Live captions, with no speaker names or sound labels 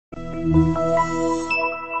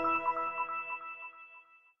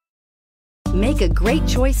Make a great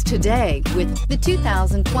choice today with the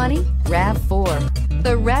 2020 RAV4.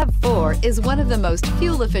 The RAV4 is one of the most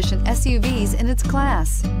fuel-efficient SUVs in its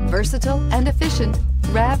class. Versatile and efficient,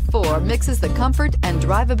 RAV4 mixes the comfort and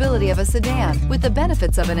drivability of a sedan with the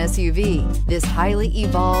benefits of an SUV. This highly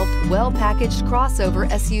evolved, well-packaged crossover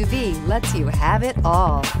SUV lets you have it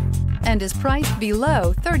all and is priced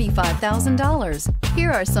below $35,000.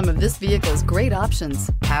 Here are some of this vehicle's great options: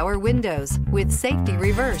 power windows with safety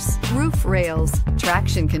reverse, roof rails,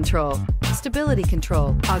 traction control, stability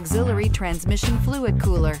control, auxiliary transmission fluid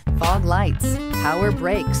cooler, fog lights, power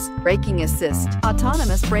brakes, braking assist,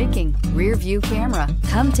 autonomous braking, rear view camera.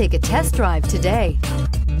 Come take a test drive today.